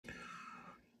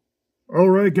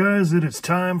Alright guys, it is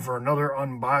time for another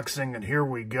unboxing, and here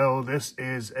we go. This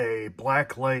is a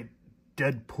Blacklight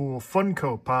Deadpool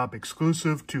Funko Pop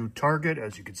exclusive to Target,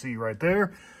 as you can see right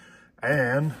there.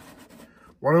 And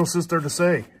what else is there to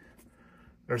say?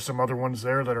 There's some other ones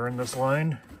there that are in this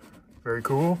line. Very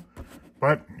cool.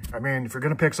 But, I mean, if you're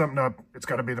going to pick something up, it's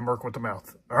got to be the Merc with the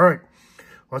mouth. Alright,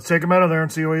 let's take him out of there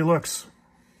and see how he looks.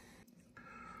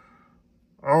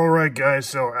 Alright guys,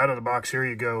 so out of the box, here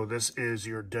you go. This is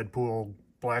your Deadpool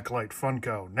Blacklight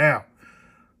Funko. Now,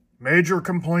 major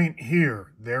complaint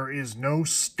here. There is no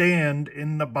stand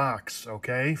in the box,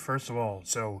 okay? First of all,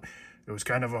 so it was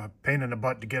kind of a pain in the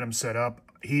butt to get him set up.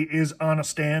 He is on a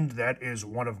stand. That is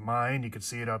one of mine. You can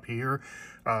see it up here.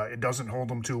 It doesn't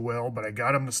hold him too well, but I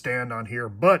got him to stand on here.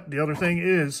 But the other thing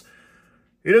is,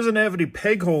 he doesn't have any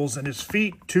peg holes in his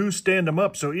feet to stand him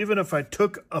up. So even if I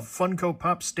took a Funko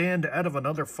Pop stand out of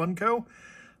another Funko,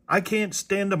 I can't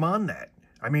stand him on that.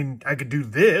 I mean, I could do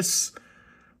this,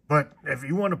 but if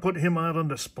you want to put him out on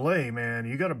display, man,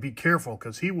 you got to be careful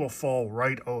because he will fall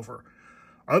right over.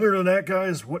 Other than that,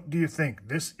 guys, what do you think?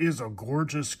 This is a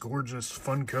gorgeous, gorgeous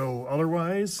Funko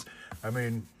otherwise. I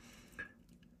mean,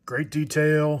 great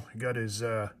detail. He got his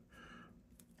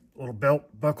little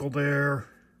belt buckle there.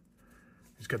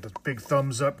 He's got the big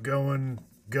thumbs up going,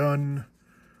 gun,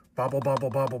 bobble,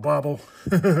 bobble, bobble, bobble.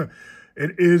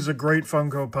 It is a great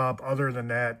Funko Pop. Other than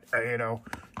that, you know,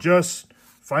 just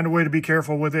find a way to be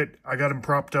careful with it. I got him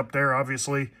propped up there,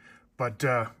 obviously, but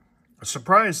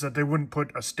surprised that they wouldn't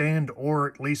put a stand or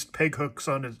at least peg hooks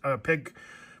on his,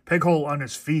 peg hole on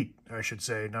his feet, I should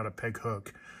say, not a peg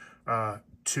hook,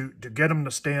 to get him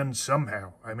to stand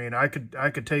somehow. I mean, I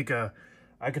could take a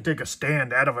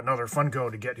stand out of another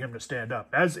Funko to get him to stand up.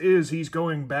 As is, he's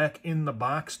going back in the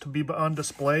box to be on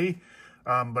display.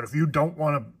 But if you don't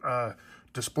want to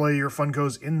display your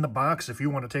Funkos in the box, if you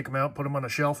want to take them out, put them on a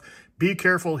shelf, be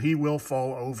careful, he will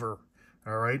fall over.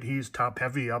 All right, he's top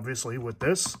heavy, obviously, with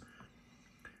this.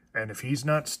 And if he's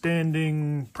not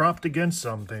standing propped against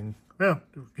something, well,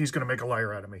 he's going to make a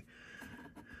liar out of me.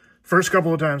 First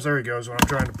couple of times, there he goes, when I'm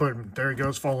trying to put him, there he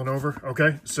goes, falling over.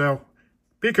 Okay, so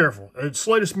be careful. The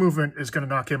slightest movement is going to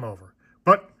knock him over.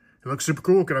 But he looks super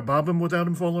cool. Can I bob him without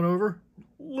him falling over?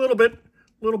 A little bit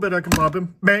I can bob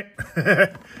him.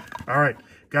 All right,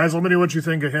 guys, let me know what you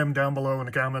think of him down below in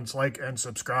the comments. Like and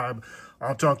subscribe.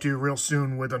 I'll talk to you real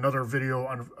soon with another video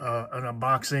on an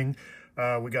unboxing.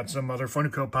 We got some other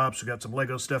Funko Pops. We got some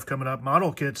Lego stuff coming up.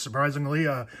 Model kits, surprisingly.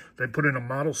 They put in a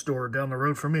model store down the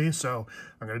road for me, so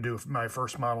I'm going to do my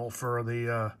first model for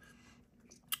the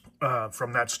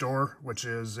from that store, which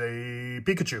is a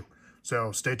Pikachu.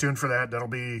 So stay tuned for that. That'll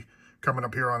be coming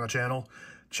up here on the channel.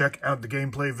 Check out the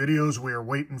gameplay videos. We are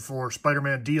waiting for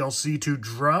Spider-Man DLC to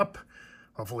drop,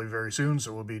 hopefully very soon,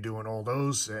 so we'll be doing all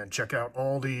those. And check out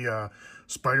all the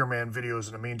Spider-Man videos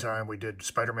in the meantime. We did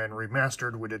Spider-Man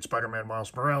Remastered. We did Spider-Man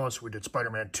Miles Morales. We did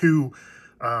Spider-Man 2.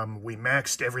 We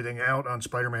maxed everything out on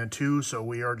Spider-Man 2, so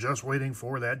we are just waiting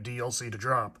for that DLC to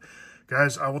drop.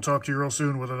 Guys, I will talk to you real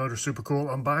soon with another super cool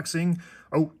unboxing.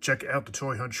 Oh, check out the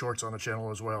Toy Hunt shorts on the channel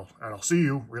as well. And I'll see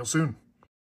you real soon.